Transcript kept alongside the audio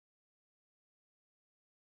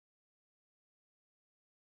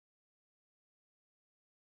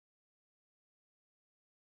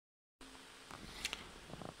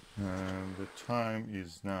And the time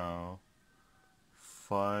is now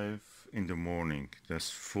 5 in the morning.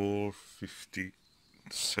 That's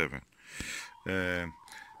 4:57.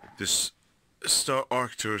 This star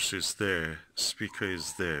Arcturus is there. Spica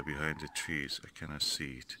is there behind the trees. I cannot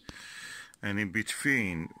see it. And in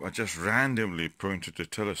between, I just randomly pointed the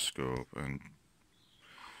telescope and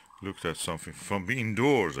looked at something from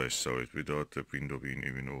indoors. I saw it without the window being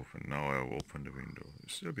even open. Now I have opened the window.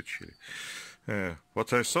 It's still a bit chilly.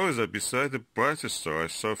 What I saw is that beside the brightest star, I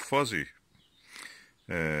saw fuzzy,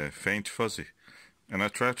 faint fuzzy. And I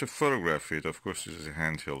tried to photograph it. Of course, this is a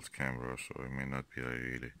handheld camera, so it may not be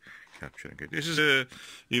really capturing it. This is a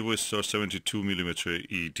Evostar 72mm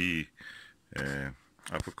ED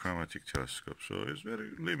Apochromatic telescope, so it's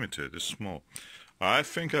very limited, it's small. I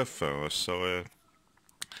think I saw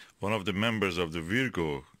one of the members of the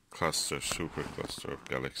Virgo cluster, supercluster of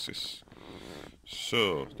galaxies.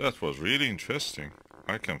 So that was really interesting.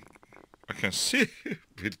 I can see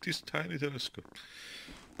with this tiny telescope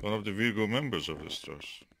one of the Virgo members of the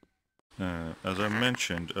stars. As I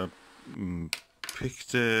mentioned, I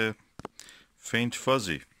picked a faint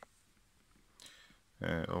fuzzy.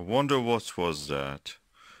 I wonder what was that.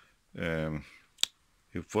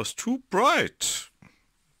 It was too bright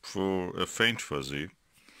for a faint fuzzy.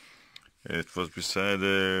 It was beside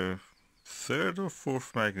a 3rd or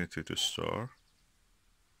 4th magnitude star.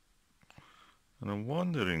 And I'm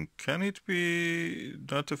wondering, can it be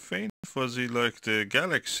not a faint fuzzy like the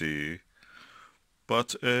galaxy,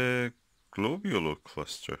 but a globular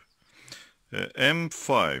cluster?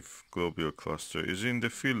 M5 globular cluster is in the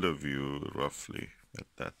field of view roughly at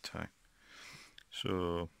that time.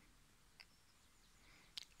 So,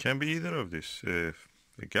 can be either of this, a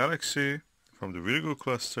galaxy from the Virgo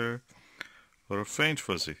cluster or a faint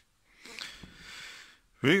fuzzy.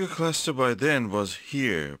 Virgo cluster by then was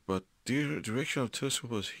here, but the direction of the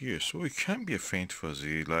telescope was here, so it can be a faint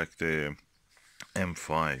fuzzy like the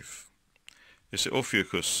M5. It's the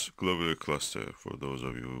Ophiuchus globular cluster, for those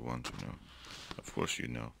of you who want to know. Of course you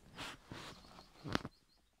know.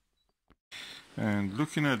 And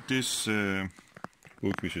looking at this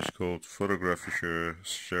book, which is called Photographischer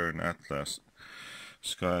Sternatlas,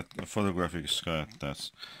 Photographic Sky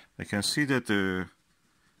Atlas, I can see that the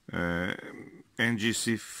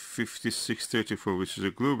NGC 5634, which is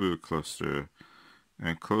a globular cluster,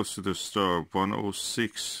 and close to the star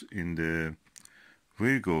 106 in the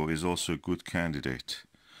Virgo, is also a good candidate.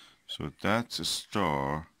 So that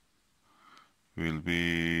star will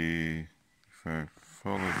be, if I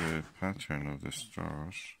follow the pattern of the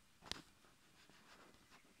stars,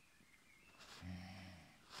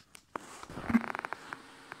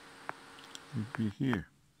 will be here.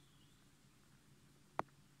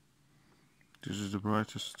 This is the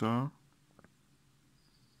brightest star,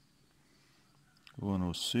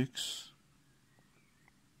 106.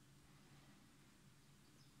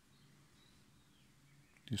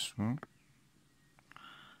 This one.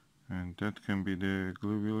 And that can be the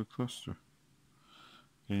globular cluster,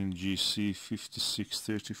 NGC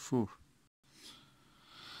 5634.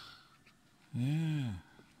 Yeah.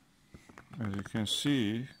 As you can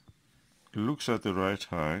see, it looks at the right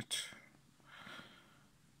height.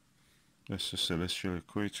 That's the celestial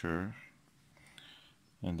equator,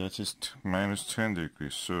 and that is minus 10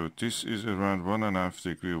 degrees. So this is around 1.5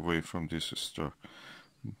 degrees away from this star.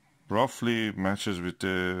 Roughly matches with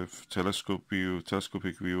the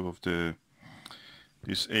telescopic view of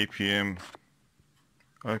this APM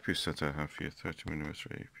eyepiece that I have here, 30mm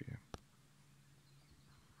APM.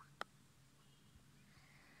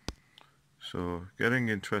 So getting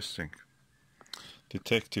interesting.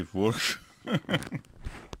 Detective work.